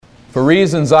For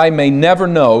reasons I may never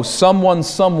know, someone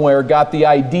somewhere got the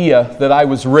idea that I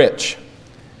was rich.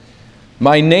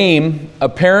 My name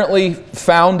apparently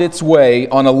found its way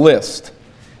on a list,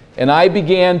 and I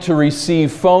began to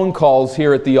receive phone calls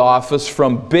here at the office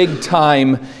from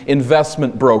big-time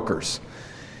investment brokers.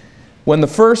 When the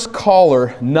first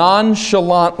caller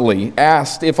nonchalantly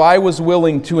asked if I was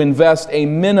willing to invest a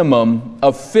minimum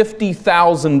of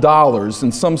 $50,000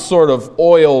 in some sort of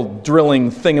oil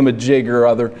drilling thingamajig or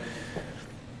other,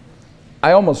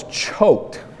 I almost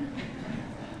choked.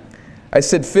 I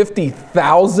said,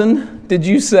 50,000, did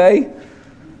you say?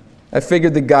 I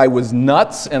figured the guy was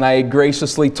nuts, and I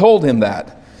graciously told him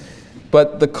that.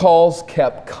 But the calls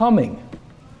kept coming.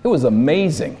 It was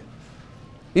amazing.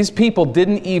 These people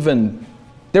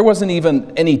there wasn't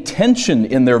even any tension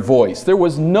in their voice. There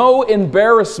was no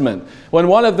embarrassment when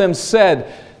one of them said,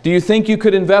 "Do you think you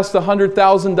could invest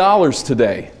 $100,000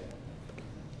 today?"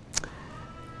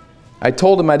 I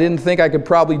told him I didn't think I could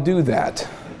probably do that.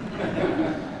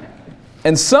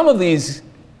 And some of these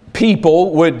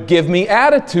people would give me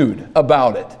attitude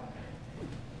about it.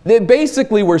 They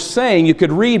basically were saying, you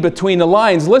could read between the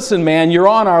lines, "Listen, man, you're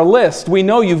on our list. We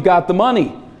know you've got the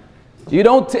money. You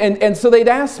don't," and so they'd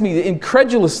ask me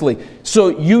incredulously, "So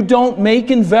you don't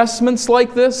make investments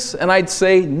like this?" And I'd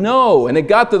say, "No." And it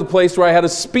got to the place where I had a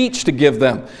speech to give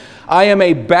them. I am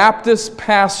a Baptist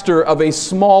pastor of a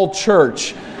small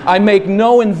church. I make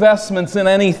no investments in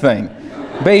anything,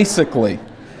 basically.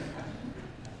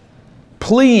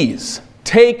 Please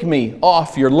take me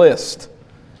off your list.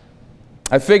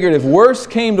 I figured if worse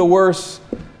came to worse,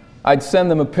 I'd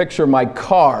send them a picture of my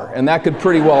car, and that could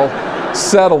pretty well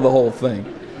settle the whole thing.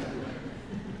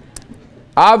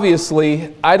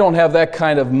 Obviously, I don't have that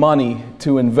kind of money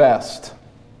to invest.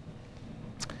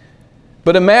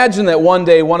 But imagine that one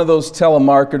day one of those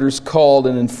telemarketers called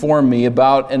and informed me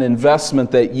about an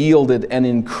investment that yielded an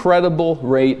incredible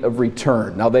rate of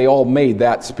return. Now, they all made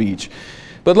that speech.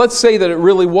 But let's say that it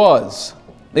really was.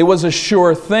 It was a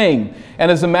sure thing. And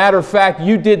as a matter of fact,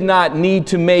 you did not need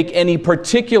to make any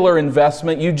particular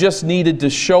investment. You just needed to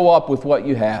show up with what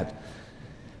you had.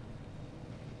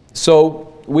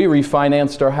 So we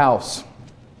refinanced our house.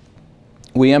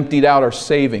 We emptied out our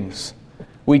savings.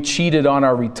 We cheated on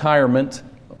our retirement,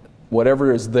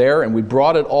 whatever is there, and we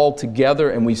brought it all together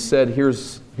and we said,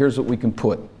 here's what we can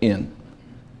put in.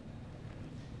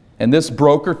 And this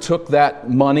broker took that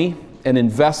money and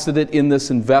invested it in this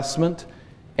investment,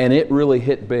 and it really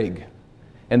hit big.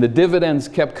 And the dividends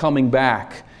kept coming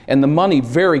back, and the money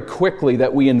very quickly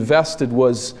that we invested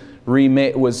was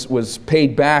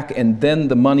paid back, and then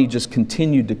the money just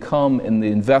continued to come and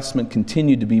the investment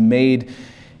continued to be made.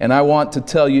 And I want to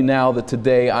tell you now that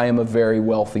today I am a very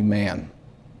wealthy man.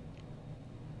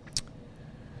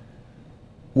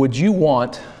 Would you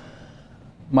want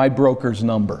my broker's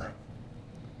number?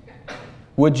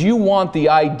 Would you want the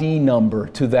ID number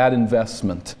to that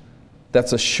investment?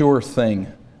 That's a sure thing.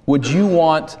 Would you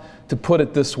want, to put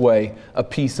it this way, a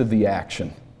piece of the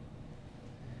action?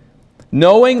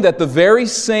 Knowing that the very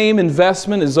same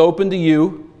investment is open to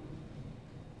you,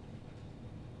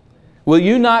 will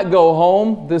you not go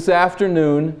home this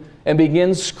afternoon and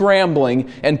begin scrambling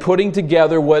and putting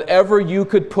together whatever you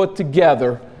could put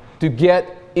together to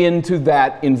get into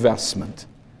that investment?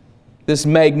 This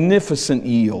magnificent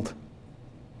yield.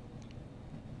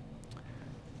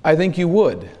 I think you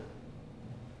would.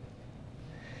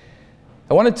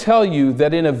 I want to tell you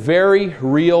that in a very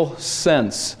real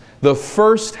sense, the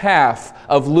first half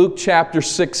of Luke chapter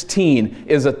 16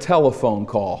 is a telephone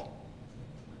call.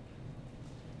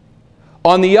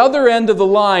 On the other end of the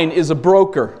line is a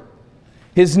broker.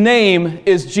 His name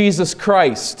is Jesus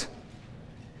Christ.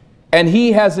 And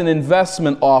he has an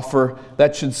investment offer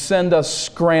that should send us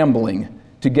scrambling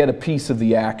to get a piece of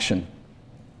the action.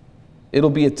 It'll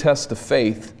be a test of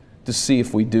faith to see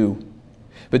if we do.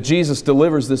 But Jesus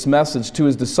delivers this message to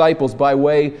his disciples by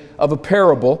way of a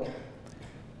parable.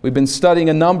 We've been studying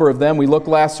a number of them. We looked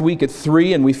last week at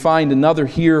 3, and we find another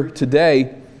here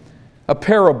today. A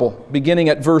parable, beginning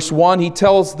at verse 1. He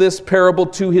tells this parable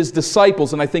to his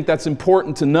disciples, and I think that's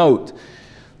important to note.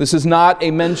 This is not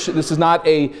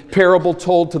a parable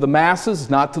told to the masses,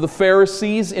 not to the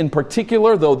Pharisees in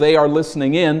particular, though they are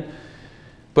listening in.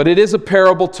 But it is a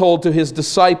parable told to his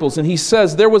disciples. And he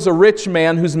says, there was a rich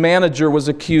man whose manager was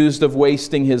accused of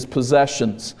wasting his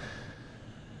possessions.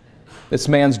 This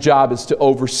man's job is to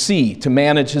oversee, to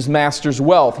manage his master's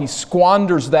wealth. He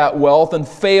squanders that wealth and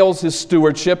fails his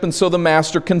stewardship, and so the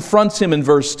master confronts him in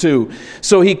verse 2.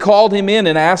 So he called him in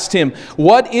and asked him,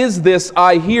 "What is this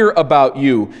I hear about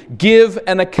you? Give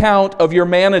an account of your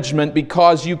management,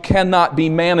 because you cannot be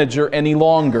manager any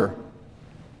longer."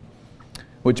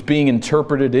 which being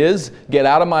interpreted is, get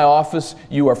out of my office,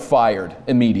 you are fired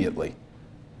immediately.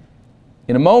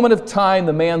 In a moment of time,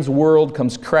 the man's world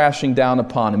comes crashing down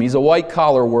upon him. He's a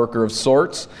white-collar worker of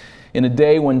sorts in a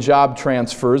day when job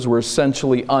transfers were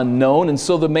essentially unknown, and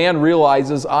so the man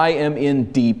realizes, I am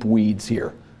in deep weeds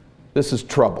here. This is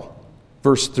trouble.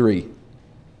 Verse 3,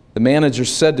 the manager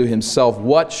said to himself,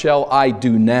 what shall I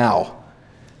do now?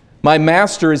 My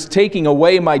master is taking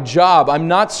away my job. I'm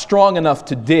not strong enough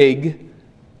to dig.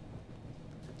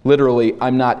 Literally,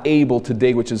 I'm not able to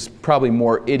dig, which is probably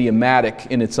more idiomatic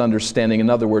in its understanding. In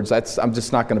other words, I'm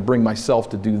just not going to bring myself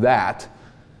to do that.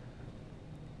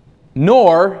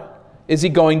 Nor is he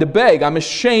going to beg. I'm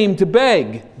ashamed to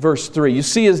beg. Verse 3. You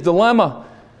see his dilemma.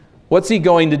 What's he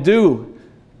going to do?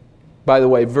 By the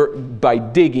way, by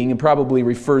digging, it probably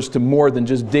refers to more than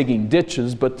just digging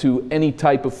ditches, but to any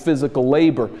type of physical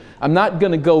labor. I'm not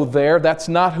going to go there. That's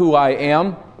not who I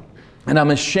am. And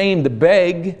I'm ashamed to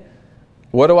beg.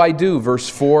 What do I do? Verse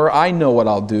 4, I know what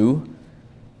I'll do.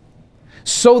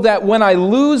 So that when I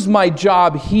lose my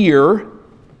job here,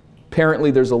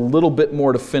 apparently there's a little bit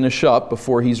more to finish up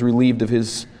before he's relieved of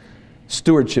his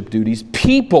stewardship duties,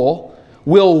 people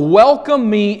will welcome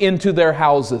me into their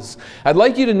houses. I'd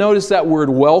like you to notice that word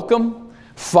welcome,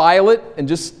 file it, and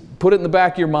just put it in the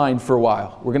back of your mind for a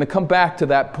while. We're going to come back to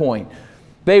that point.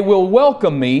 They will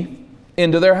welcome me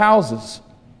into their houses.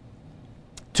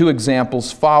 Two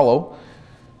examples follow,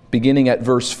 beginning at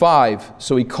verse 5.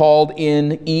 So he called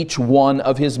in each one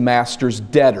of his master's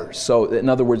debtors. So in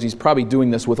other words, he's probably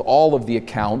doing this with all of the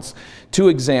accounts. Two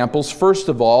examples. First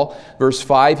of all, verse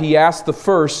 5, he asked the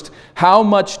first, how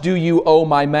much do you owe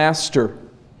my master?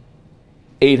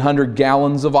 800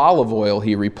 gallons of olive oil,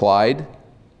 he replied.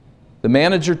 The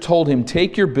manager told him,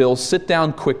 take your bill, sit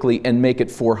down quickly, and make it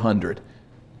 400.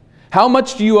 How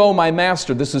much do you owe my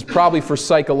master? This is probably for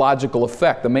psychological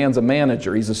effect. The man's a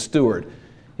manager. He's a steward.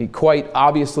 He quite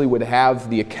obviously would have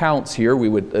the accounts here, we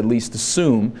would at least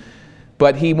assume.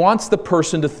 But he wants the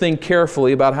person to think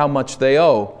carefully about how much they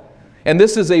owe. And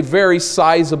this is a very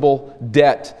sizable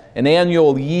debt, an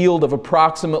annual yield of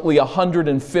approximately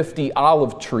 150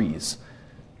 olive trees.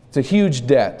 It's a huge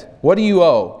debt. What do you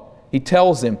owe? He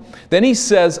tells him. Then he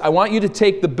says, I want you to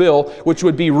take the bill, which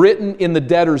would be written in the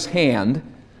debtor's hand,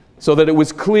 so that it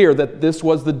was clear that this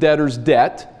was the debtor's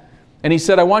debt. And he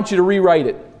said, I want you to rewrite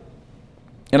it.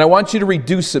 And I want you to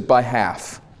reduce it by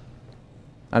half.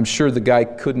 I'm sure the guy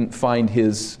couldn't find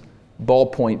his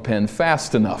ballpoint pen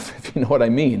fast enough, if you know what I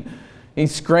mean.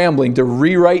 He's scrambling to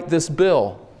rewrite this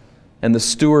bill. And the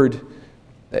steward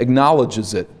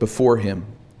acknowledges it before him.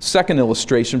 Second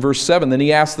illustration, verse 7. Then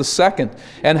he asked the second,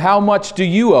 and how much do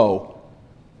you owe?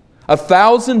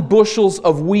 1,000 bushels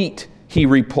of wheat, he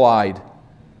replied.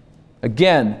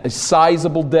 Again, a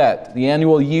sizable debt, the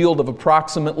annual yield of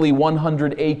approximately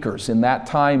 100 acres in that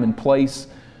time and place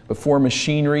before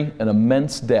machinery, an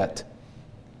immense debt.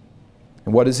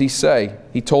 And what does he say?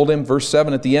 He told him, verse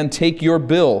 7 at the end, take your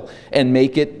bill and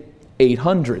make it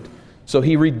 800. So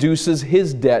he reduces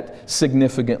his debt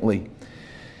significantly.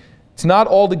 It's not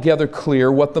altogether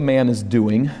clear what the man is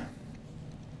doing,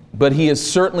 but he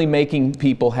is certainly making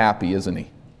people happy, isn't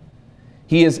he?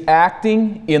 He is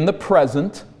acting in the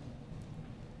present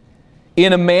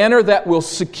in a manner that will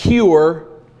secure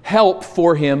help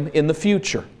for him in the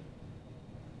future.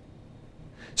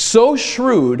 So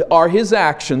shrewd are his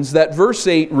actions that verse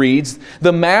 8 reads,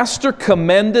 the master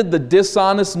commended the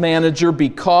dishonest manager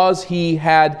because he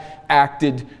had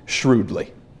acted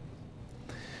shrewdly.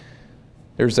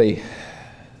 There's a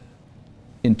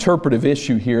interpretive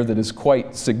issue here that is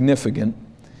quite significant.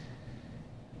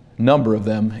 A number of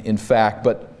them, in fact.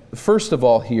 But first of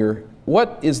all here,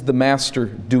 what is the master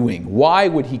doing? Why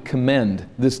would he commend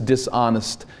this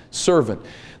dishonest servant?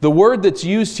 The word that's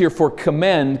used here for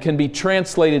commend can be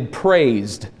translated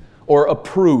praised or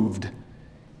approved.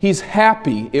 He's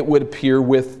happy, it would appear,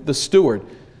 with the steward.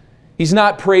 He's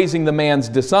not praising the man's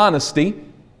dishonesty.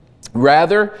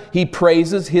 Rather, he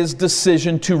praises his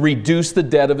decision to reduce the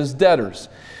debt of his debtors.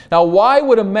 Now, why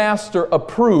would a master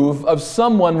approve of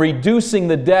someone reducing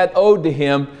the debt owed to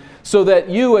him so that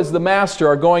you as the master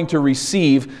are going to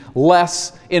receive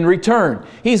less in return?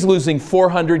 He's losing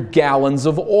 400 gallons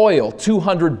of oil,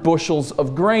 200 bushels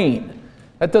of grain.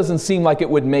 That doesn't seem like it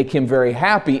would make him very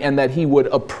happy and that he would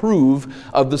approve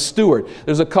of the steward.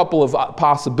 There's a couple of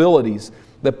possibilities.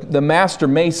 The master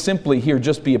may simply here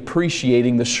just be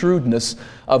appreciating the shrewdness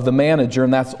of the manager,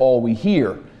 and that's all we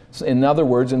hear. In other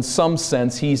words, in some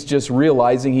sense, he's just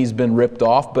realizing he's been ripped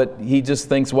off, but he just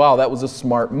thinks, wow, that was a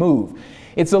smart move.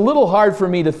 It's a little hard for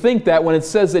me to think that when it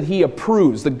says that he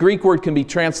approves. The Greek word can be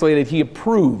translated, he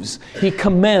approves, he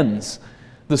commends.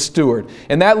 the steward.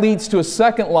 And that leads to a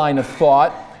second line of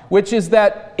thought, which is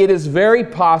that it is very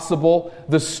possible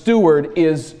the steward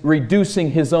is reducing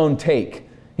his own take,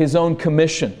 his own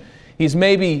commission. He's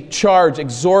maybe charged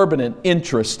exorbitant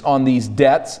interest on these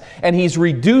debts, and he's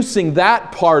reducing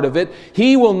that part of it.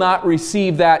 He will not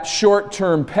receive that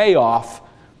short-term payoff.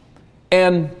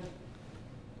 And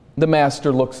the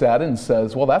master looks at it and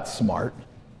says, well, that's smart.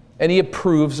 And he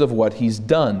approves of what he's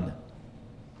done.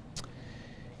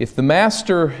 If the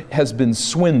master has been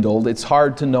swindled, it's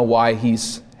hard to know why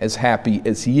he's as happy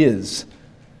as he is.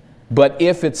 But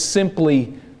if it's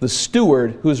simply the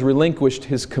steward who's relinquished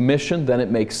his commission, then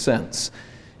it makes sense.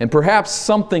 And perhaps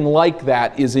something like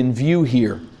that is in view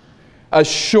here. A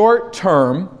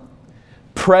short-term,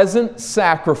 present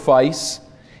sacrifice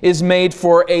is made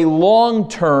for a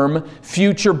long-term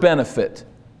future benefit.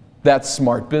 That's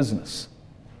smart business.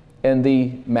 And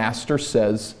the master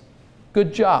says,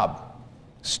 good job,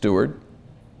 steward.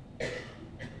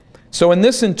 So in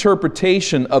this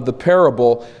interpretation of the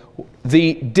parable,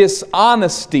 the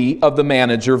dishonesty of the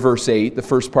manager, verse 8, the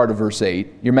first part of verse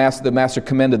 8, the master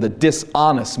commended the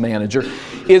dishonest manager,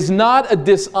 is not a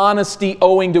dishonesty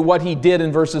owing to what he did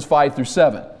in verses 5 through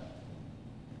 7.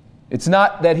 It's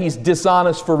not that he's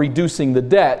dishonest for reducing the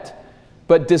debt,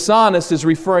 but dishonest is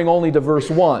referring only to verse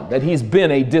 1, that he's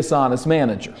been a dishonest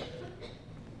manager.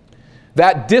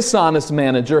 That dishonest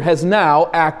manager has now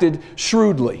acted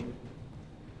shrewdly.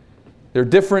 There are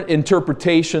different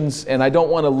interpretations, and I don't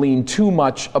want to lean too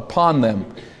much upon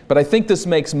them. But I think this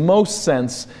makes most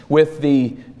sense with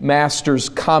the master's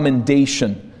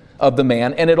commendation of the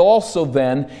man. And it also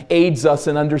then aids us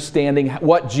in understanding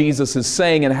what Jesus is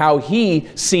saying and how he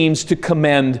seems to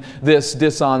commend this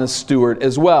dishonest steward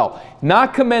as well.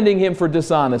 Not commending him for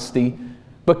dishonesty,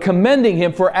 but commending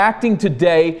him for acting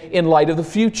today in light of the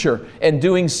future and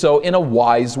doing so in a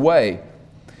wise way.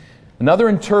 Another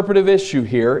interpretive issue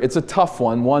here, it's a tough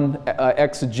one. One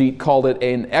exegete called it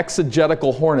an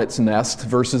exegetical hornet's nest,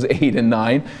 verses 8 and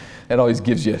 9. That always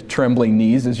gives you trembling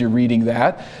knees as you're reading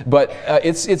that. But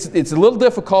it's a little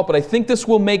difficult, but I think this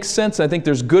will make sense. I think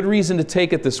there's good reason to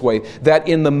take it this way, that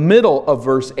in the middle of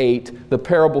verse 8, the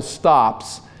parable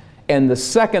stops, and the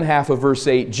second half of verse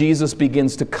 8, Jesus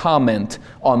begins to comment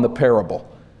on the parable.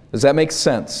 Does that make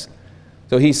sense?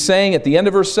 So he's saying at the end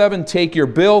of verse 7, take your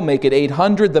bill, make it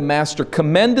 800. The master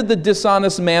commended the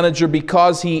dishonest manager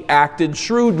because he acted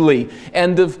shrewdly.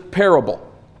 End of parable.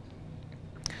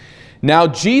 Now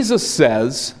Jesus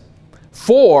says,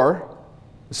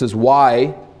 this is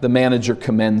why the manager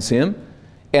commends him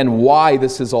and why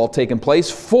this has all taken place.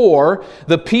 For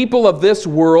the people of this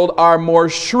world are more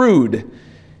shrewd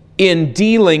in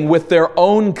dealing with their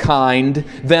own kind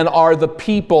than are the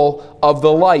people of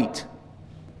the light.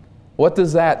 What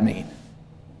does that mean?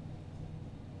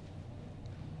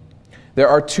 There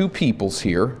are two peoples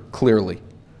here, clearly.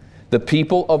 The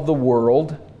people of the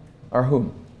world are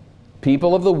whom?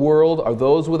 People of the world are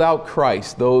those without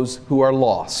Christ, those who are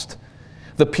lost.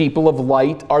 The people of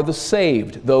light are the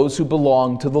saved, those who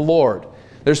belong to the Lord.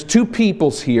 There's two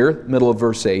peoples here, middle of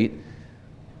verse 8.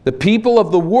 The people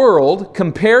of the world,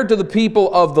 compared to the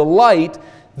people of the light,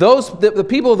 the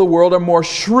people of the world are more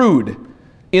shrewd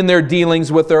in their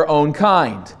dealings with their own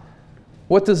kind.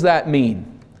 What does that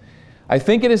mean? I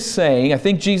think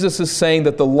Jesus is saying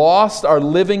that the lost are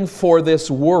living for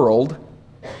this world,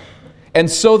 and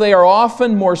so they are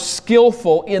often more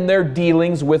skillful in their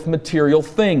dealings with material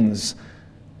things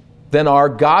than are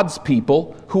God's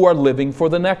people who are living for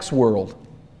the next world.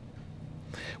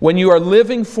 When you are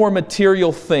living for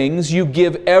material things, you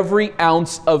give every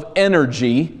ounce of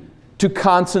energy to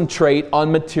concentrate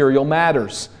on material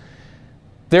matters.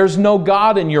 There's no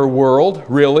God in your world,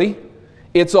 really.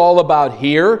 It's all about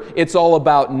here. It's all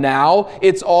about now.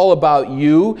 It's all about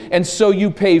you. And so you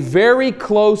pay very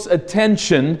close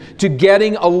attention to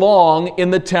getting along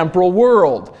in the temporal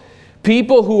world.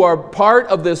 People who are part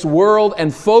of this world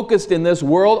and focused in this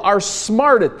world are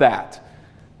smart at that.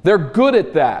 They're good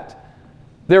at that.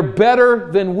 They're better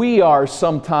than we are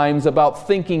sometimes about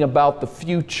thinking about the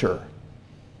future.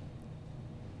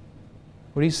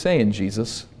 What are you saying,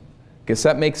 Jesus? Guess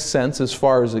that makes sense as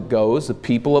far as it goes. The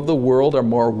people of the world are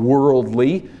more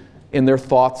worldly in their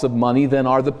thoughts of money than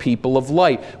are the people of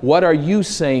light. What are you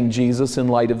saying, Jesus, in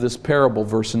light of this parable?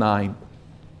 Verse 9.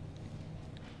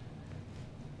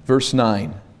 Verse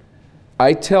 9.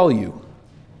 I tell you,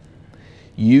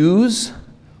 use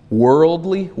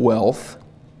worldly wealth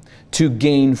to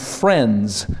gain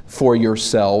friends for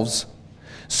yourselves,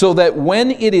 so that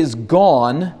when it is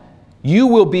gone, you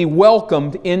will be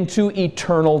welcomed into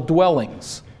eternal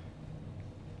dwellings.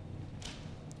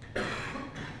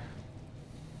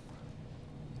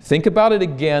 Think about it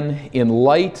again in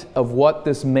light of what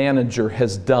this manager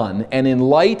has done and in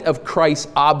light of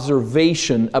Christ's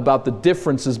observation about the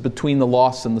differences between the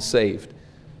lost and the saved.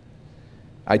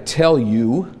 I'm telling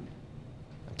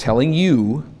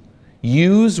you,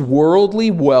 use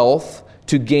worldly wealth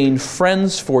to gain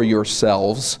friends for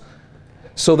yourselves,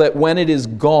 so that when it is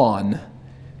gone,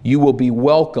 you will be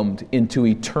welcomed into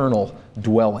eternal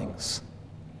dwellings.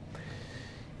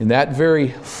 In that very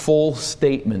full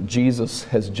statement, Jesus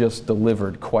has just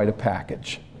delivered quite a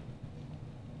package.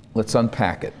 Let's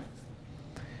unpack it.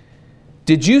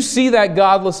 Did you see that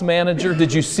godless manager?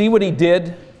 Did you see what he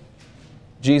did?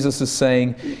 Jesus is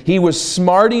saying he was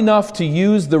smart enough to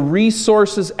use the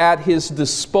resources at his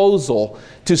disposal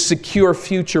to secure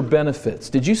future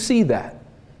benefits. Did you see that?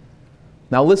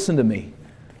 Now listen to me.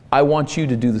 I want you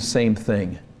to do the same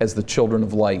thing as the children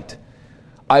of light.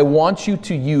 I want you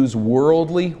to use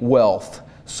worldly wealth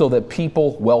so that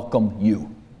people welcome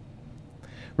you.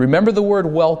 Remember the word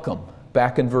welcome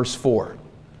back in verse 4.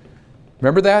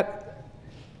 Remember that?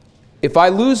 If I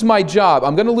lose my job,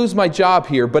 I'm going to lose my job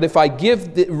here, but if I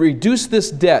reduce this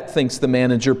debt, thinks the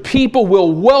manager, people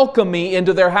will welcome me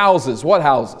into their houses. What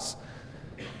houses?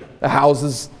 The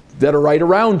houses that are right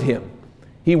around him.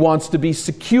 He wants to be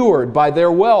secured by their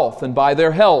wealth and by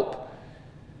their help.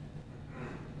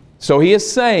 So he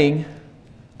is saying,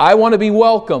 I want to be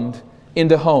welcomed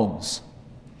into homes.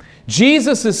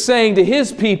 Jesus is saying to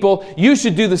his people, you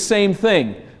should do the same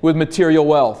thing with material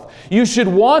wealth. You should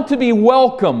want to be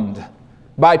welcomed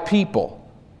by people.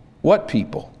 What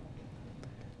people?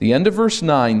 The end of verse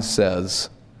 9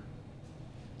 says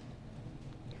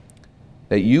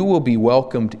that you will be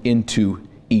welcomed into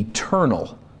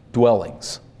eternal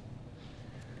dwellings.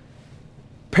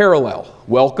 Parallel,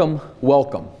 welcome,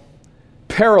 welcome.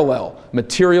 Parallel,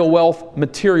 material wealth,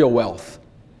 material wealth.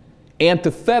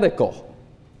 Antithetical,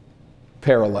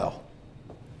 parallel.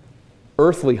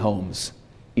 Earthly homes,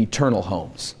 eternal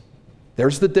homes.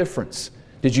 There's the difference.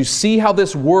 Did you see how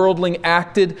this worldling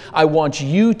acted? I want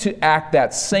you to act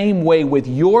that same way with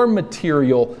your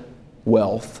material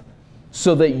wealth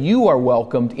so that you are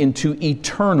welcomed into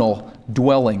eternal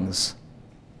dwellings.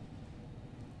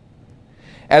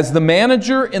 As the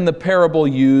manager in the parable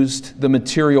used the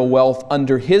material wealth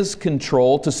under his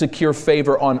control to secure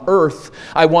favor on earth,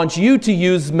 I want you to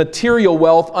use material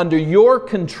wealth under your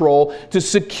control to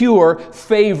secure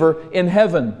favor in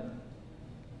heaven.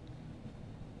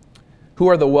 Who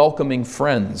are the welcoming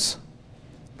friends?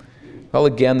 Well,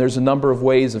 again, there's a number of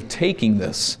ways of taking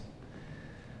this.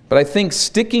 But I think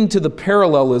sticking to the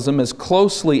parallelism as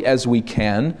closely as we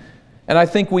can, and I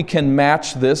think we can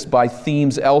match this by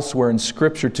themes elsewhere in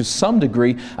Scripture to some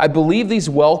degree, I believe these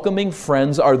welcoming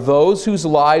friends are those whose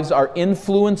lives are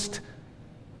influenced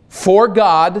for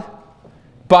God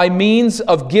by means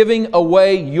of giving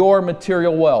away your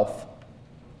material wealth.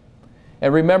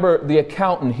 And remember, the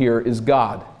accountant here is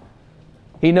God.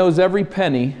 He knows every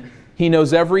penny. He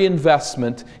knows every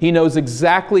investment. He knows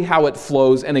exactly how it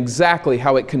flows and exactly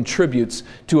how it contributes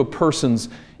to a person's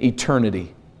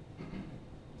eternity.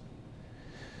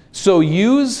 So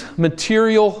use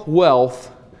material wealth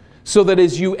so that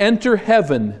as you enter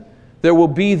heaven, there will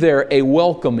be there a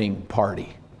welcoming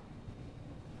party.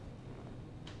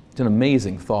 It's an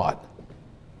amazing thought.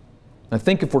 I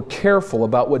think if we're careful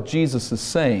about what Jesus is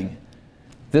saying,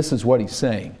 this is what he's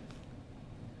saying.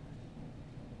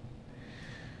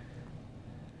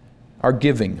 Our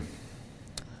giving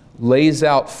lays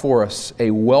out for us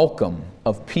a welcome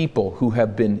of people who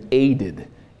have been aided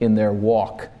in their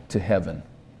walk to heaven.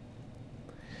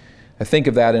 I think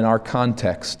of that in our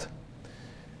context.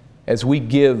 As we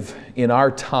give in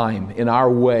our time, in our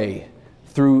way,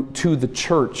 to the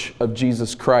church of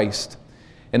Jesus Christ,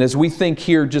 and as we think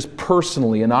here just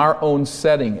personally in our own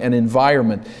setting and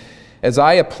environment, as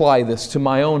I apply this to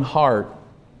my own heart,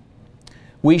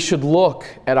 we should look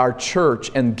at our church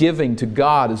and giving to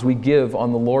God as we give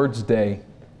on the Lord's Day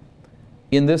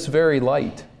in this very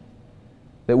light,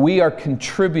 that we are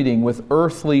contributing with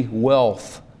earthly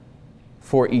wealth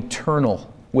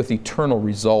with eternal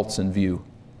results in view.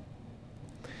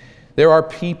 There are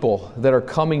people that are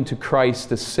coming to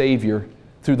Christ as Savior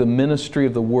through the ministry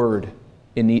of the Word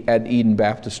at Eden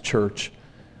Baptist Church.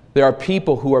 There are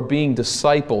people who are being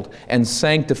discipled and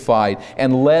sanctified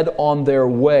and led on their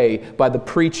way by the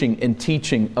preaching and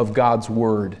teaching of God's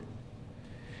Word.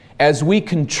 As we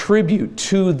contribute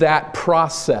to that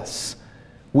process,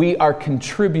 we are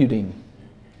contributing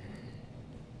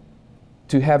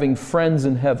to having friends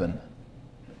in heaven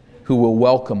who will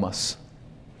welcome us.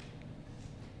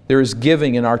 There is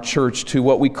giving in our church to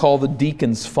what we call the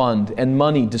Deacons Fund, and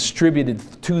money distributed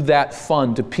to that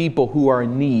fund to people who are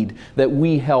in need that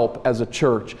we help as a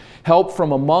church. Help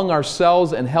from among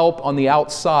ourselves and help on the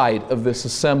outside of this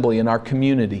assembly in our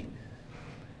community.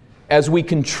 As we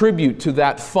contribute to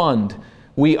that fund,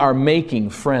 we are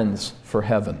making friends for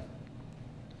heaven.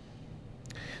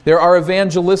 There are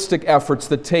evangelistic efforts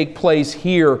that take place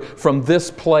here from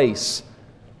this place.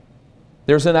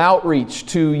 There's an outreach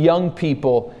to young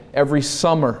people every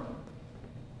summer.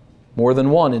 More than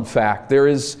one, in fact. There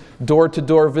is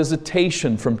door-to-door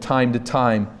visitation from time to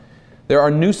time. There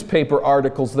are newspaper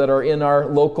articles that are in our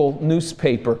local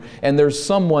newspaper, and there's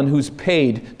someone who's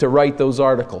paid to write those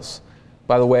articles.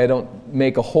 By the way, I don't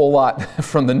make a whole lot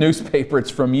from the newspaper.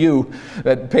 It's from you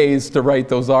that pays to write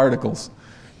those articles.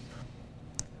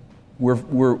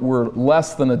 We're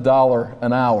less than $1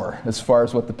 an hour as far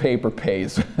as what the paper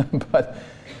pays. But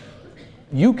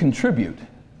you contribute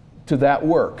to that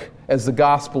work as the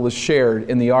gospel is shared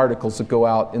in the articles that go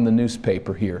out in the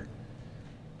newspaper here.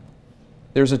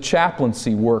 There's a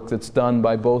chaplaincy work that's done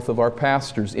by both of our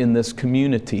pastors in this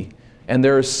community. And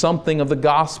there is something of the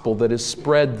gospel that is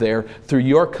spread there through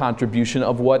your contribution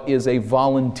of what is a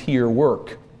volunteer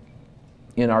work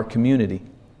in our community.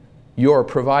 You're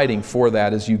providing for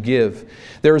that as you give.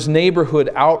 There is neighborhood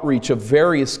outreach of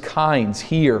various kinds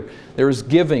here. There is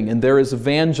giving and there is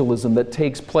evangelism that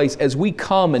takes place. As we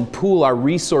come and pool our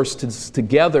resources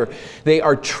together, they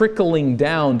are trickling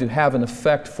down to have an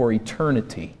effect for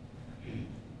eternity.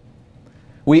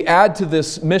 We add to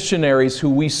this missionaries who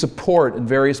we support in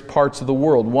various parts of the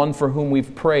world, one for whom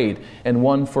we've prayed and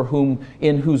one for whom,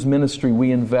 in whose ministry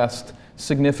we invest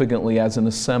significantly as an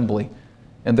assembly.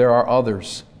 And there are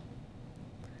others.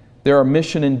 There are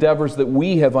mission endeavors that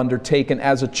we have undertaken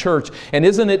as a church. And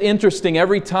isn't it interesting,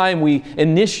 every time we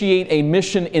initiate a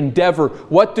mission endeavor,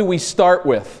 what do we start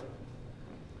with?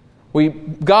 We,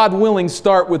 God willing,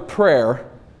 start with prayer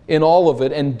in all of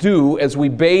it, and do as we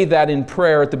bathe that in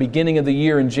prayer at the beginning of the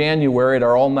year in January at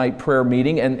our all-night prayer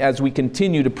meeting, and as we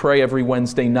continue to pray every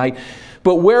Wednesday night.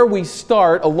 But where we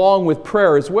start along with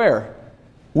prayer is where?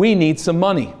 We need some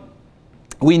money.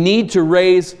 We need to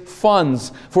raise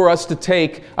funds for us to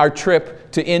take our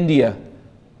trip to India.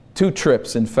 2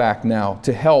 trips, in fact, now,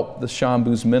 to help the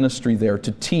Shambhu's ministry there,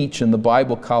 to teach in the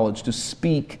Bible college, to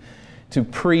speak, to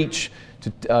preach,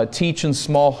 to teach in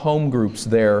small home groups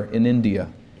there in India.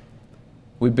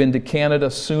 We've been to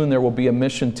Canada. Soon there will be a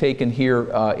mission taken here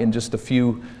in just a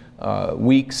few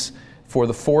weeks for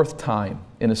the 4th time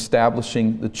in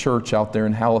establishing the church out there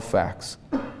in Halifax.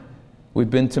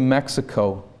 We've been to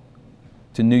Mexico,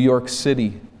 to New York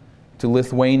City, to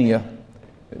Lithuania,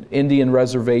 Indian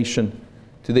reservation,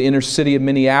 to the inner city of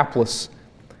Minneapolis.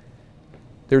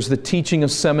 There's the teaching of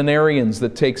seminarians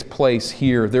that takes place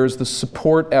here. There's the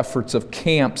support efforts of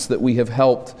camps that we have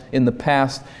helped in the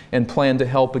past and plan to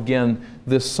help again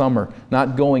this summer.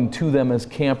 Not going to them as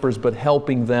campers, but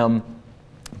helping them,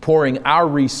 pouring our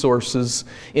resources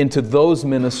into those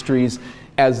ministries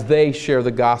as they share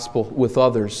the gospel with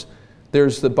others.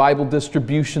 There's the Bible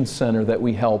Distribution Center that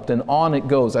we helped, and on it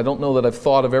goes. I don't know that I've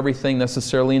thought of everything,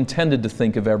 necessarily intended to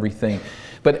think of everything.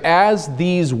 But as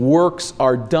these works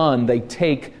are done, they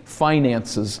take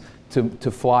finances to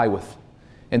fly with.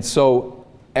 And so,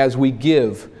 as we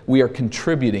give, we are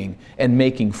contributing and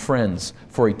making friends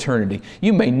for eternity.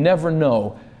 You may never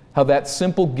know how that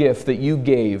simple gift that you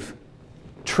gave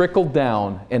trickled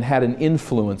down and had an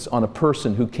influence on a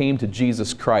person who came to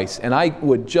Jesus Christ. And I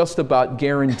would just about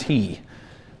guarantee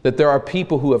that there are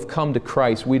people who have come to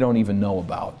Christ we don't even know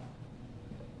about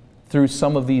through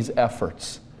some of these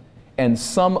efforts. And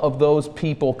some of those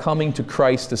people coming to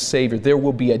Christ as Savior, there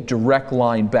will be a direct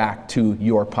line back to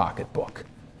your pocketbook.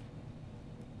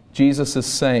 Jesus is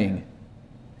saying,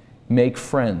 make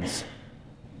friends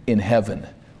in heaven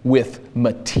with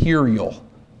material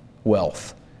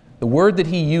wealth. The word that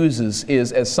he uses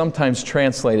is, as sometimes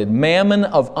translated, mammon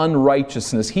of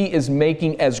unrighteousness. He is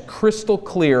making as crystal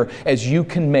clear as you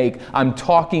can make. I'm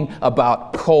talking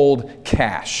about cold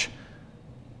cash.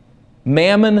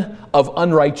 Mammon of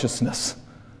unrighteousness.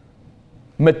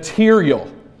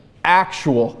 Material,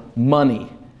 actual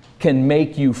money can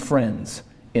make you friends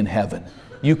in heaven.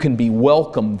 You can be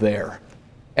welcome there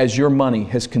as your money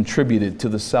has contributed to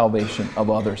the salvation of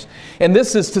others. And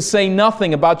this is to say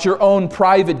nothing about your own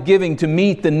private giving to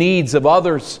meet the needs of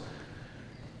others,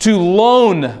 to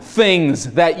loan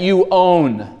things that you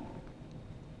own,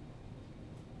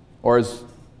 or as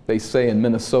they say in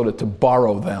Minnesota, to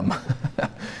borrow them.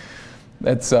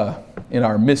 That's in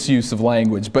our misuse of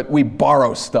language, but we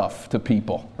borrow stuff to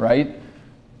people, right?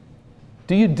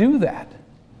 Do you do that?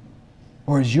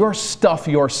 Or is your stuff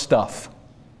your stuff?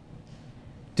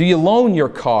 Do you loan your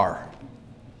car?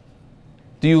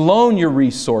 Do you loan your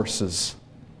resources?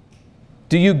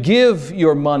 Do you give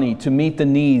your money to meet the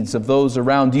needs of those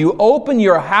around? Do you open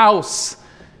your house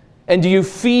and do you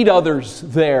feed others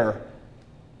there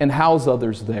and house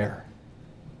others there?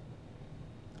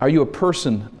 Are you a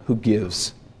person who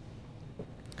gives?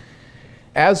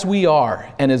 As we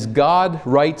are, and as God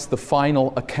writes the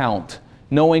final account,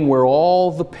 knowing where all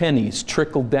the pennies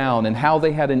trickled down and how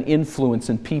they had an influence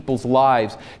in people's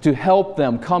lives to help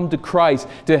them come to Christ,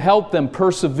 to help them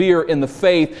persevere in the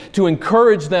faith, to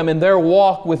encourage them in their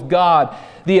walk with God,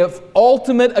 the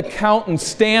ultimate accountant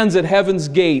stands at heaven's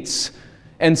gates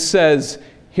and says,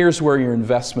 here's where your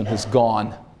investment has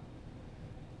gone.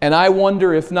 And I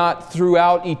wonder if not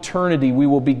throughout eternity we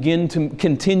will begin to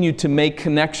continue to make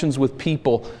connections with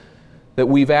people that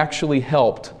we've actually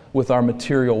helped with our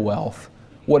material wealth.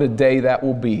 What a day that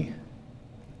will be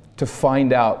to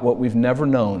find out what we've never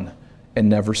known and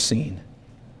never seen,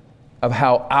 of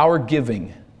how our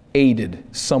giving aided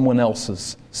someone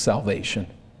else's salvation.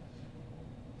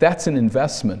 That's an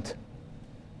investment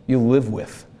you'll live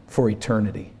with for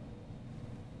eternity.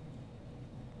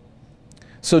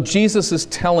 So Jesus is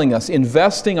telling us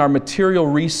investing our material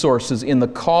resources in the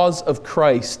cause of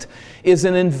Christ is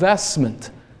an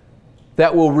investment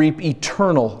that will reap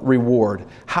eternal reward.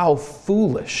 How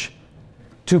foolish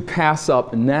to pass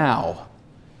up now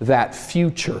that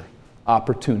future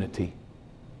opportunity.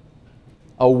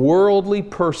 A worldly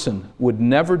person would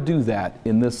never do that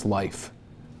in this life.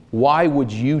 Why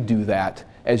would you do that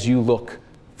as you look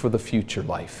for the future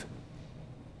life?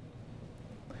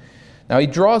 Now he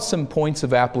draws some points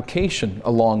of application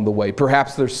along the way.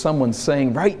 Perhaps there's someone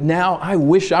saying, right now, I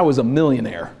wish I was a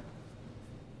millionaire.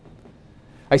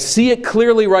 I see it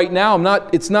clearly right now. I'm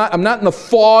not in the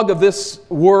fog of this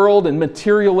world and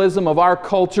materialism of our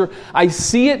culture. I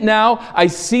see it now. I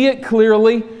see it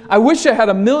clearly. I wish I had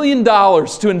 $1 million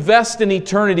to invest in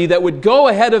eternity that would go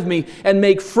ahead of me and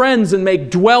make friends and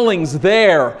make dwellings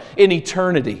there in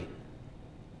eternity.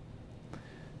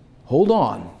 Hold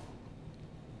on.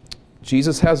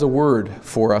 Jesus has a word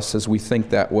for us as we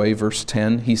think that way. Verse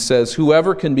 10, he says,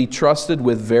 whoever can be trusted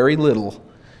with very little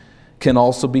can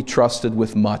also be trusted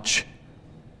with much.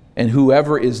 And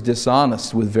whoever is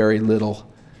dishonest with very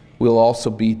little will also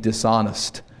be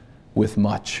dishonest with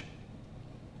much.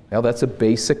 Now that's a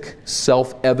basic,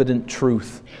 self-evident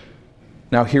truth.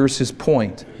 Now here's his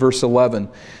point, verse 11.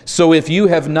 So if you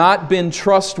have not been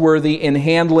trustworthy in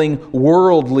handling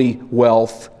worldly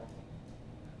wealth,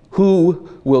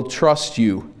 who will trust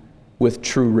you with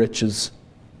true riches?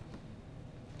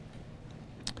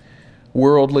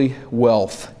 Worldly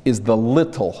wealth is the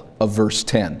little of verse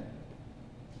 10.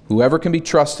 Whoever can be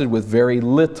trusted with very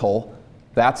little,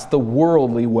 that's the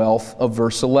worldly wealth of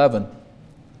verse 11.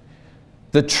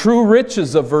 The true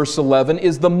riches of verse 11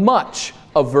 is the much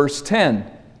of verse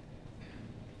 10.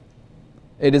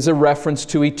 It is a reference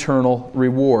to eternal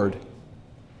reward.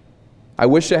 I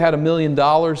wish I had $1 million.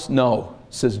 No,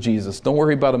 says Jesus. Don't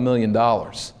worry about $1 million.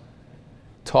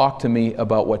 Talk to me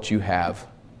about what you have.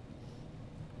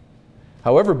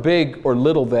 However big or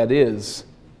little that is,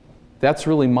 that's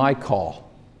really my call.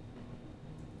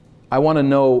 I want to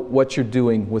know what you're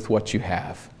doing with what you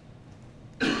have.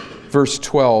 Verse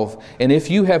 12, and if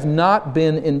you have not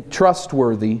been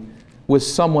trustworthy with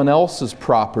someone else's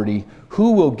property,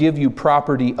 who will give you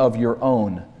property of your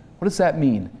own? What does that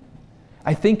mean?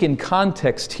 I think in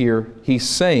context here, he's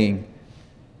saying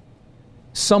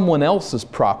someone else's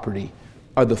property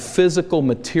are the physical,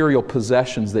 material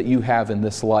possessions that you have in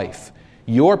this life.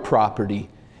 Your property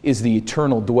is the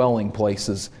eternal dwelling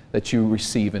places that you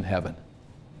receive in heaven.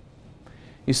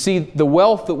 You see, the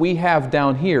wealth that we have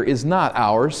down here is not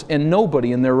ours, and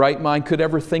nobody in their right mind could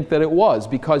ever think that it was,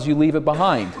 because you leave it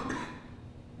behind.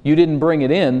 You didn't bring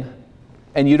it in,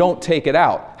 and you don't take it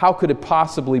out. How could it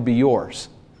possibly be yours?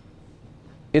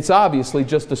 It's obviously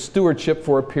just a stewardship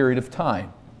for a period of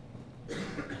time.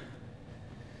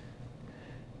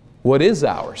 What is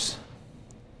ours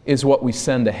is what we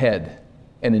send ahead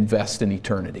and invest in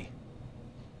eternity.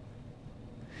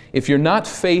 If you're not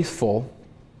faithful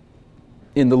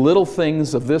in the little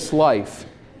things of this life,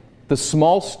 the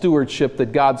small stewardship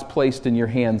that God's placed in your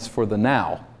hands for the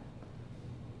now,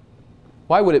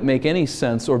 why would it make any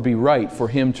sense or be right for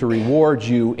Him to reward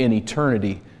you in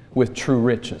eternity with true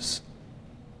riches?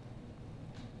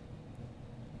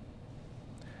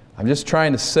 I'm just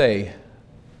trying to say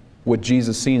what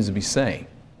Jesus seems to be saying.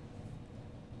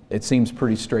 It seems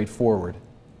pretty straightforward.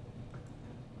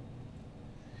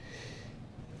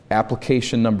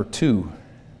 Application number 2,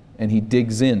 And he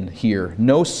digs in here.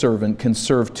 No servant can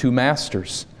serve two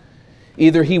masters.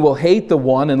 Either he will hate the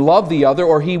one and love the other,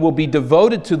 or he will be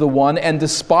devoted to the one and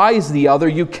despise the other.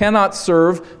 You cannot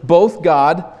serve both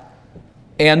God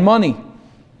and money.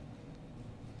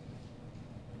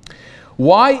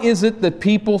 Why is it that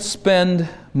people spend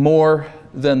more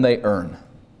than they earn?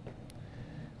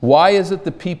 Why is it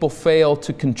that people fail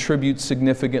to contribute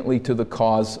significantly to the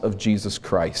cause of Jesus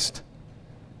Christ?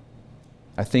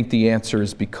 I think the answer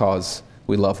is because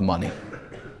we love money.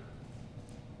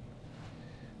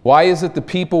 Why is it that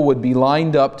people would be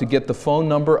lined up to get the phone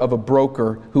number of a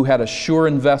broker who had a sure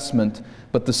investment,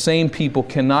 but the same people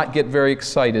cannot get very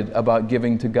excited about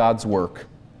giving to God's work?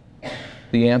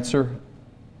 The answer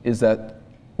is that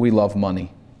we love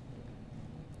money.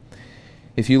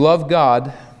 If you love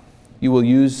God, you will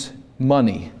use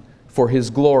money for His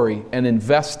glory and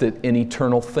invest it in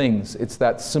eternal things. It's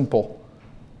that simple.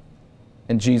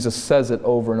 And Jesus says it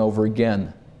over and over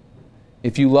again.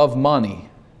 If you love money,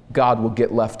 God will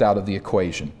get left out of the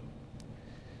equation.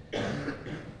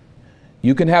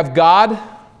 You can have God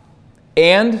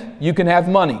and you can have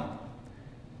money,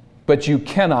 but you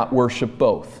cannot worship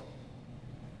both.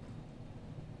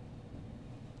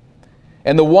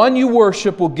 And the one you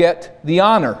worship will get the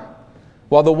honor,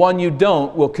 while the one you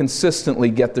don't will consistently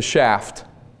get the shaft.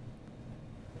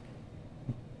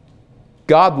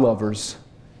 God lovers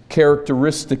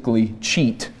characteristically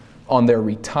cheat on their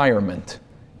retirement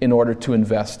in order to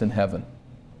invest in heaven.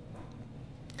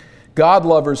 God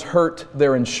lovers hurt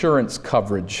their insurance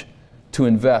coverage to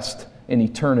invest in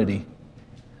eternity.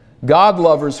 God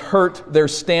lovers hurt their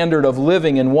standard of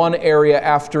living in one area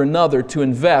after another to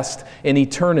invest in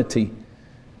eternity.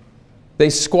 They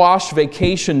squash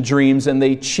vacation dreams and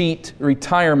they cheat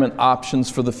retirement options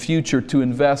for the future to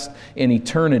invest in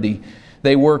eternity.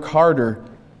 They work harder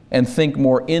and think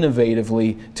more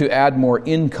innovatively to add more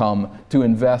income to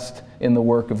invest in the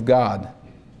work of God.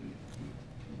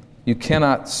 You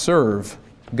cannot serve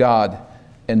God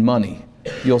and money.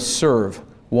 You'll serve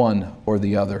one or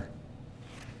the other.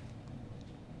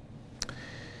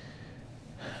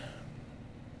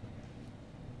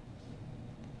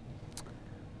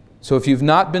 So if you've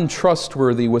not been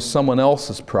trustworthy with someone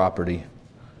else's property,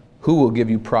 who will give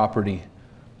you property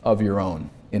of your own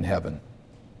in heaven?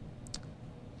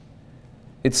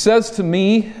 It says to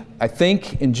me, I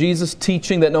think, in Jesus'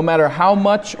 teaching that no matter how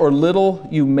much or little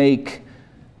you make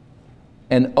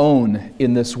and own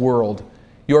in this world,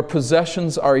 your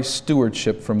possessions are a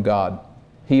stewardship from God.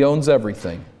 He owns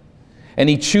everything. And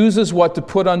He chooses what to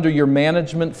put under your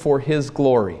management for His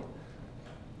glory.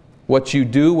 What you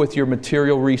do with your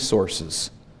material resources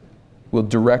will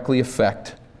directly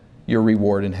affect your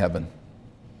reward in heaven.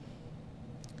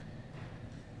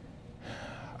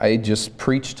 I just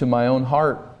preach to my own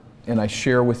heart, and I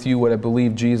share with you what I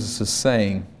believe Jesus is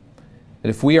saying. That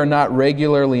if we are not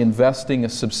regularly investing a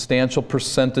substantial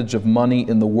percentage of money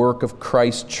in the work of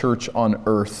Christ's church on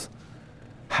earth,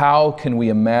 how can we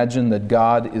imagine that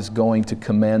God is going to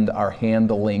commend our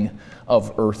handling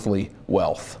of earthly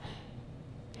wealth?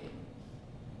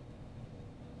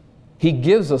 He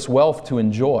gives us wealth to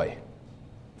enjoy,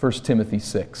 1 Timothy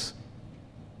 6.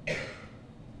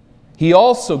 He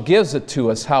also gives it to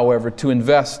us, however, to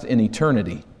invest in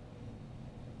eternity.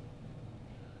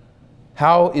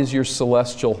 How is your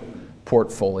celestial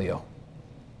portfolio?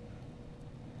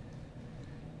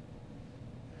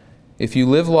 If you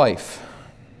live life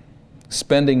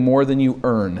spending more than you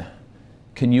earn,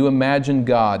 can you imagine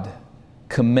God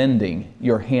commending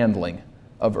your handling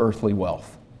of earthly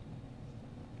wealth?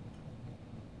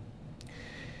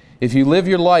 If you live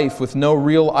your life with no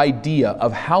real idea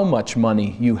of how much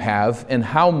money you have and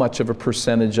how much of a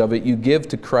percentage of it you give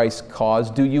to Christ's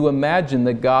cause, do you imagine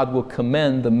that God will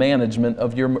commend the management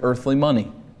of your earthly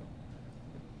money?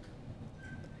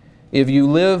 If you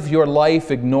live your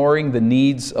life ignoring the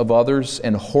needs of others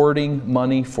and hoarding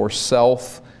money for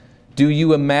self, do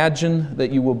you imagine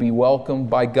that you will be welcomed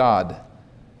by God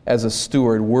as a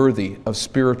steward worthy of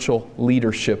spiritual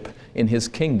leadership in His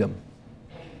kingdom?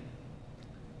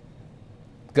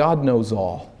 God knows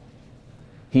all.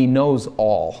 He knows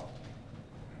all.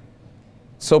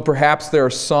 So perhaps there are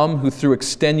some who, through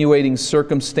extenuating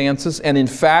circumstances, and in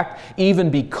fact, even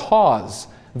because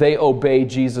they obey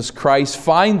Jesus Christ,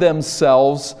 find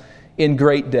themselves in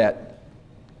great debt.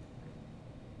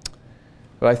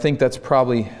 But I think that's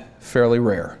probably fairly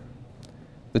rare.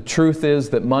 The truth is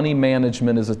that money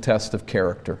management is a test of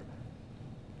character.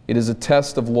 It is a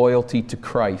test of loyalty to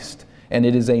Christ. And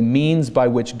it is a means by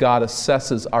which God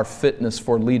assesses our fitness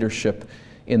for leadership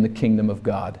in the kingdom of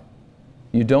God.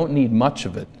 You don't need much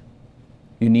of it.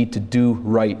 You need to do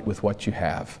right with what you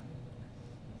have.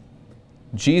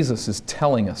 Jesus is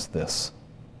telling us this.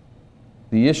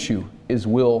 The issue is,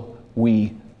 will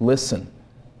we listen?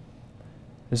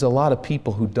 There's a lot of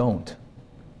people who don't.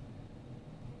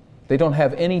 They don't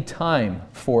have any time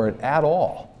for it at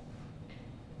all.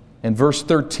 And verse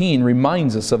 13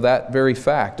 reminds us of that very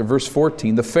fact. Or verse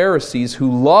 14, the Pharisees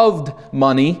who loved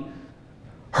money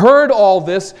heard all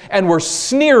this and were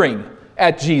sneering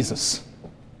at Jesus.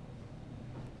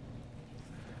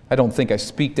 I don't think I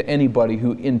speak to anybody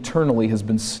who internally has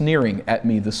been sneering at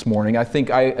me this morning. I think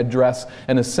I address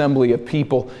an assembly of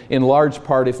people in large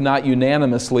part, if not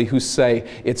unanimously, who say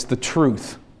it's the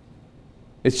truth.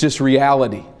 It's just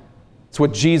reality. It's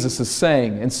what Jesus is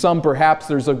saying. And some, perhaps,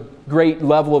 there's a great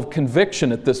level of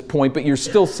conviction at this point, but you're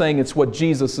still saying it's what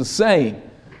Jesus is saying.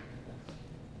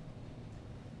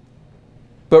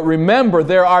 But remember,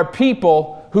 there are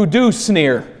people who do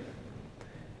sneer.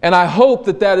 And I hope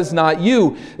that that is not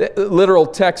you. The literal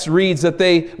text reads that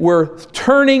they were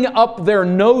turning up their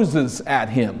noses at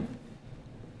Him.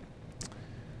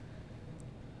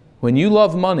 When you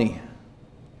love money,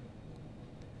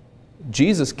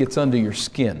 Jesus gets under your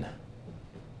skin.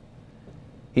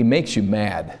 He makes you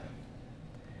mad,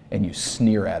 and you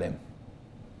sneer at Him.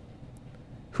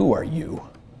 Who are you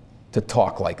to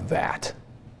talk like that?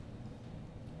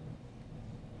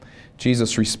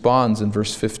 Jesus responds in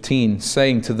verse 15,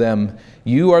 saying to them,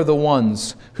 "You are the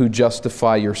ones who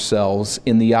justify yourselves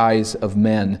in the eyes of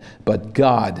men, but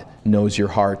God knows your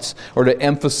hearts." Or to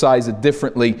emphasize it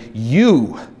differently,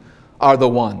 you are the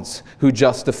ones who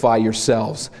justify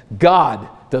yourselves. God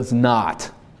does not.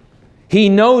 He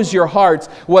knows your hearts.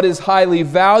 What is highly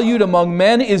valued among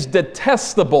men is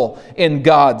detestable in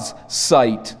God's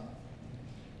sight.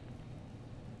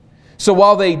 So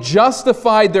while they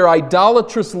justified their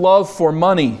idolatrous love for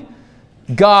money,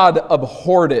 God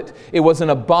abhorred it. It was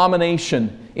an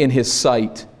abomination in His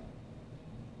sight.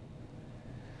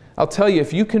 I'll tell you,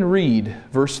 if you can read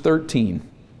verse 13,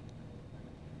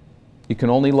 you can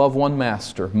only love one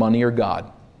master, money or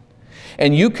God.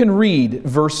 And you can read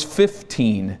verse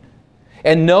 15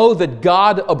 and know that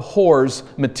God abhors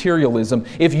materialism.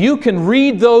 If you can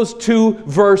read those two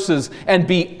verses and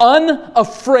be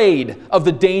unafraid of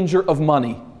the danger of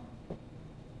money,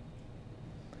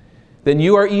 then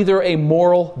you are either a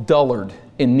moral dullard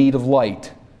in need of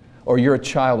light, or you're a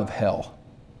child of hell.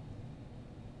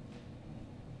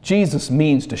 Jesus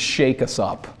means to shake us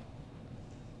up.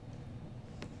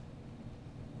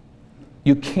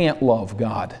 You can't love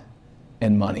God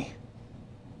and money.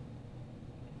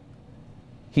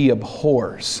 He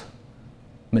abhors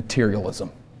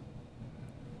materialism.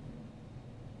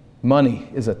 Money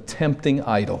is a tempting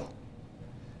idol.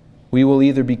 We will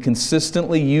either be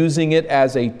consistently using it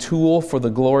as a tool for the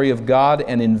glory of God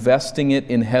and investing it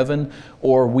in heaven,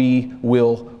 or we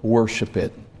will worship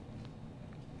it.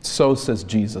 So says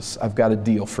Jesus, I've got a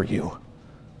deal for you.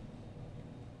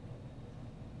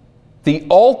 The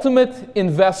ultimate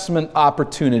investment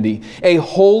opportunity, a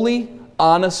holy,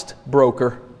 honest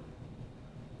broker,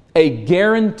 a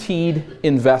guaranteed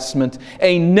investment,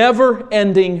 a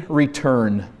never-ending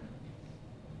return.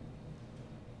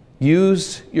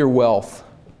 Use your wealth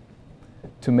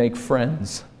to make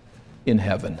friends in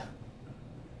heaven.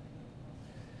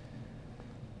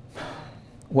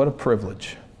 What a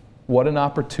privilege. What an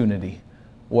opportunity.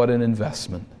 What an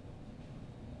investment.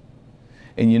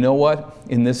 And you know what?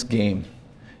 In this game,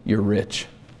 you're rich.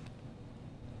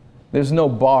 There's no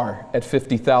bar at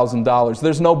 $50,000.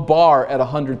 There's no bar at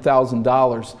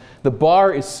 $100,000. The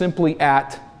bar is simply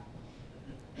at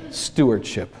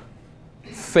stewardship,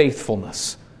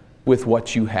 faithfulness with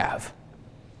what you have.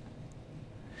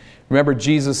 Remember,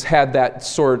 Jesus had that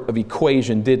sort of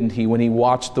equation, didn't He, when He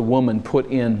watched the woman put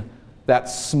in that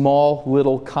small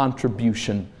little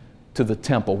contribution to the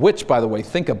temple, which, by the way,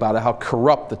 think about it, how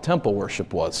corrupt the temple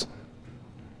worship was.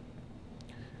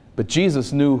 But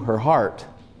Jesus knew her heart.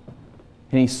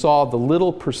 And He saw the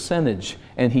little percentage,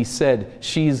 and He said,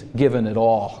 she's given it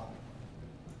all.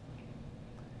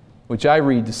 Which I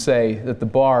read to say that the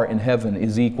bar in heaven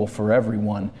is equal for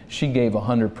everyone. She gave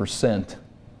 100%.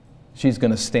 She's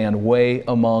going to stand way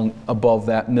above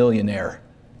that millionaire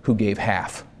who gave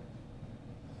half.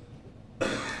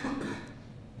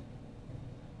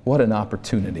 What an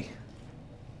opportunity.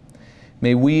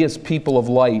 May we as people of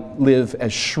light live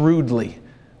as shrewdly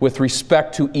with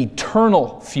respect to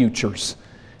eternal futures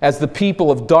as the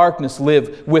people of darkness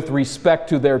live with respect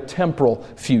to their temporal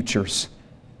futures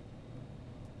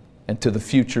and to the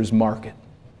futures market.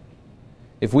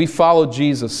 If we follow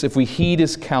Jesus, if we heed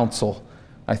His counsel,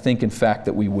 I think in fact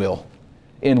that we will.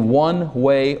 In one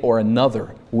way or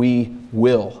another, we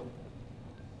will.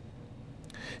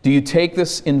 Do you take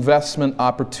this investment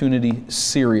opportunity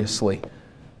seriously?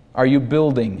 Are you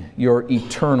building your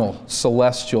eternal,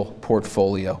 celestial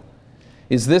portfolio?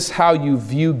 Is this how you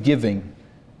view giving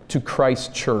to Christ's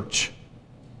church?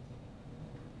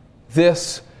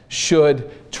 This should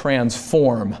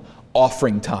transform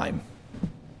offering time.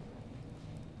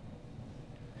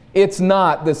 It's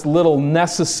not this little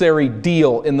necessary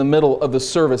deal in the middle of the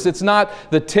service. It's not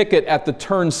the ticket at the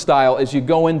turnstile as you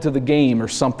go into the game or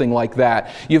something like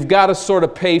that. You've got to sort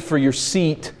of pay for your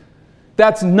seat.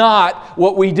 That's not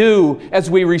what we do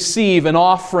as we receive an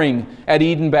offering at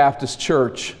Eden Baptist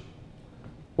Church.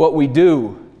 What we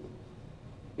do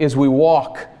is we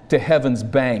walk to heaven's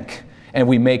bank and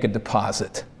we make a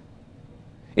deposit.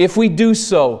 If we do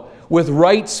so with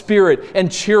right spirit and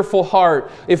cheerful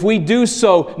heart, if we do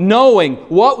so knowing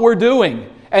what we're doing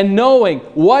and knowing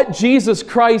what Jesus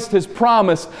Christ has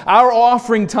promised, our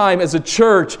offering time as a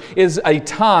church is a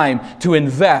time to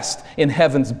invest in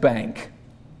heaven's bank.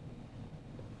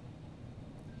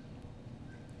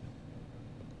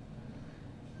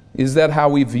 Is that how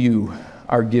we view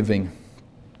our giving?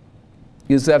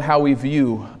 Is that how we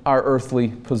view our earthly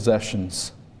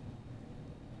possessions?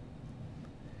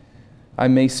 I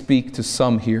may speak to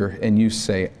some here and you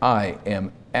say, I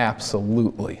am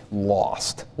absolutely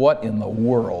lost. What in the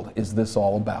world is this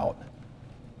all about?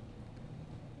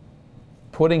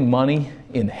 Putting money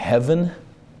in heaven?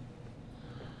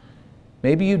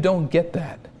 Maybe you don't get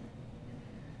that.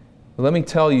 But let me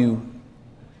tell you,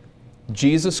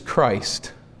 Jesus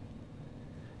Christ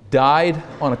died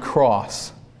on a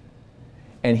cross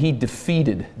and He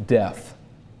defeated death.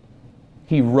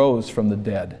 He rose from the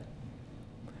dead.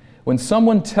 When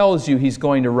someone tells you He's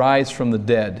going to rise from the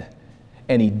dead,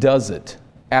 and He does it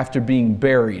after being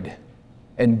buried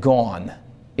and gone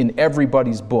in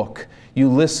everybody's book, you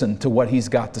listen to what He's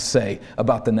got to say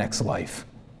about the next life.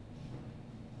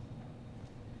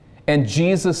 And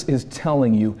Jesus is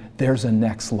telling you there's a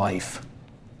next life.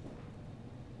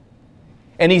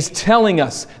 And He's telling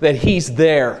us that He's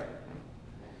there.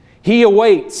 He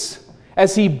awaits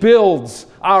as He builds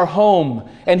our home,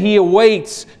 and He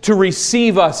awaits to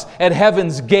receive us at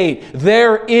heaven's gate.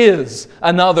 There is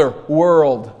another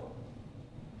world.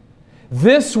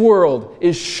 This world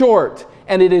is short,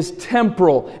 and it is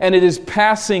temporal, and it is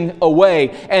passing away,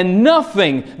 and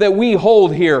nothing that we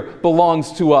hold here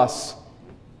belongs to us.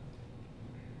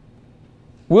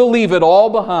 We'll leave it all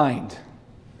behind,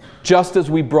 just as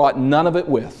we brought none of it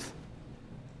with.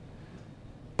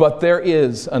 But there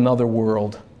is another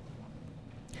world.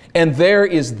 And there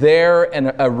is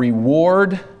a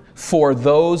reward for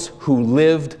those who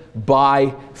lived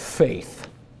by faith,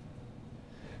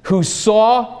 who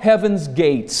saw heaven's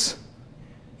gates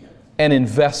and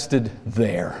invested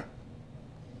there.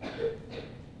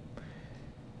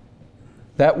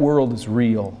 That world is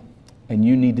real, and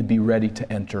you need to be ready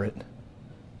to enter it.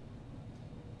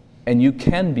 And you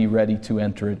can be ready to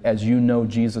enter it as you know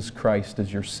Jesus Christ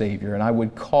as your Savior. And I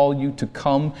would call you to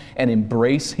come and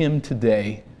embrace Him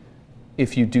today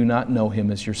if you do not know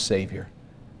Him as your Savior.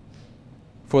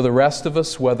 For the rest of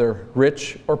us, whether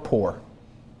rich or poor,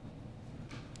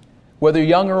 whether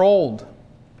young or old,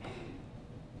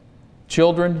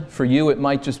 children, for you it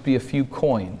might just be a few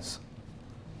coins.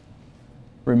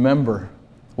 Remember,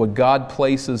 what God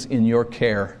places in your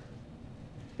care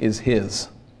is His.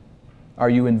 Are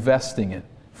you investing it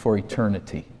for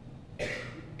eternity?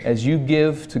 As you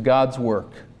give to God's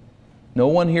work, no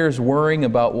one here is worrying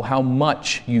about how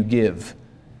much you give.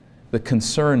 The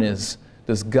concern is,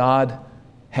 does God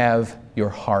have your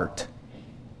heart?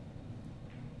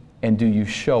 And do you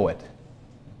show it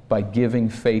by giving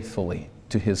faithfully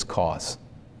to His cause?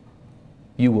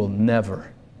 You will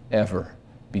never, ever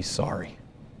be sorry.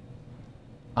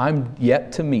 I'm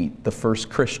yet to meet the first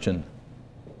Christian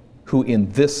who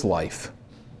in this life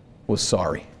was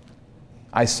sorry.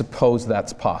 I suppose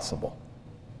that's possible.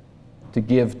 To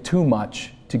give too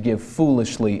much, to give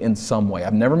foolishly in some way.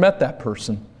 I've never met that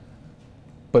person,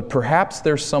 but perhaps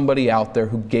there's somebody out there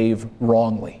who gave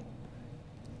wrongly.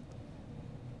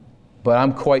 But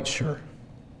I'm quite sure,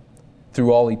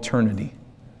 through all eternity,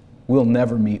 we'll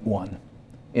never meet one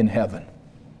in heaven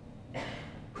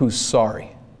who's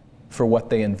sorry for what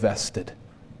they invested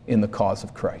in the cause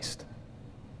of Christ.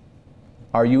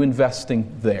 Are you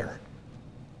investing there?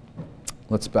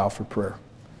 Let's bow for prayer.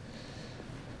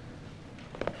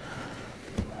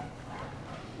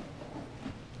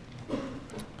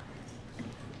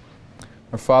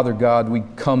 Our Father God, we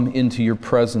come into your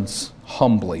presence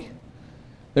humbly.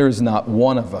 There is not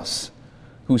one of us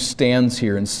who stands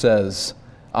here and says,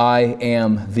 I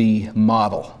am the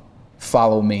model.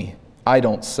 Follow me. I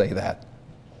don't say that.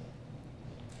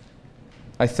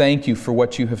 I thank you for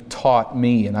what you have taught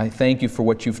me, and I thank you for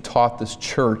what you've taught this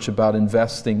church about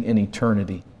investing in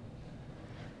eternity.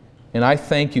 And I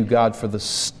thank you, God, for the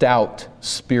stout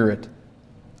spirit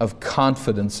of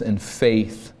confidence and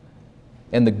faith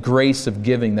and the grace of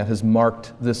giving that has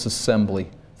marked this assembly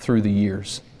through the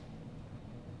years.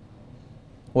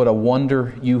 What a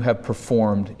wonder you have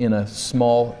performed in a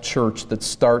small church that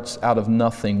starts out of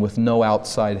nothing with no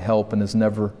outside help and has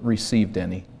never received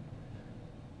any.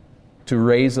 To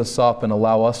raise us up and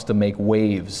allow us to make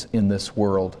waves in this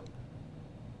world.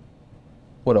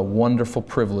 What a wonderful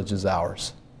privilege is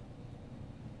ours.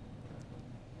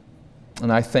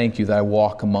 And I thank you that I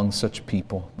walk among such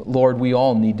people. But Lord, we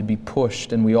all need to be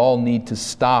pushed, and we all need to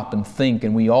stop and think,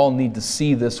 and we all need to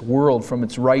see this world from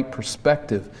its right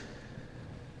perspective.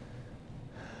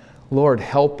 Lord,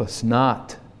 help us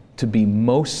not to be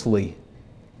mostly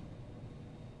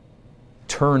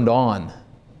turned on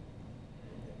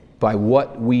by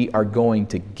what we are going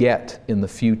to get in the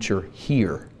future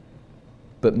here.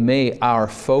 But may our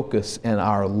focus and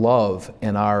our love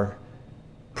and our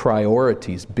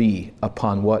priorities be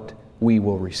upon what we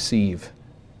will receive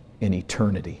in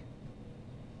eternity.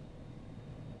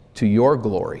 To your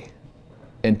glory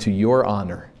and to your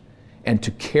honor, and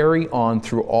to carry on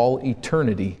through all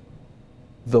eternity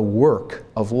the work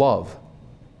of love.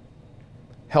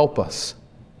 Help us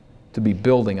to be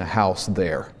building a house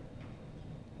there,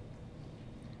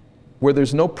 where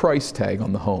there's no price tag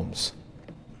on the homes,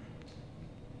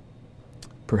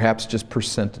 perhaps just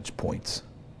percentage points.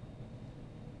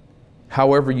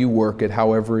 However you work it,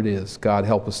 however it is, God,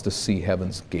 help us to see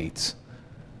heaven's gates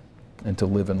and to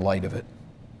live in light of it.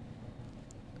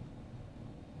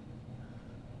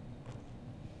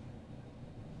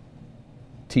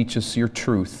 Teach us your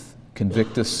truth,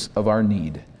 convict us of our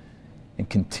need, and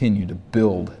continue to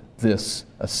build this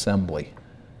assembly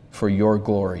for your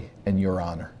glory and your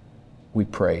honor. We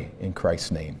pray in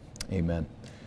Christ's name. Amen.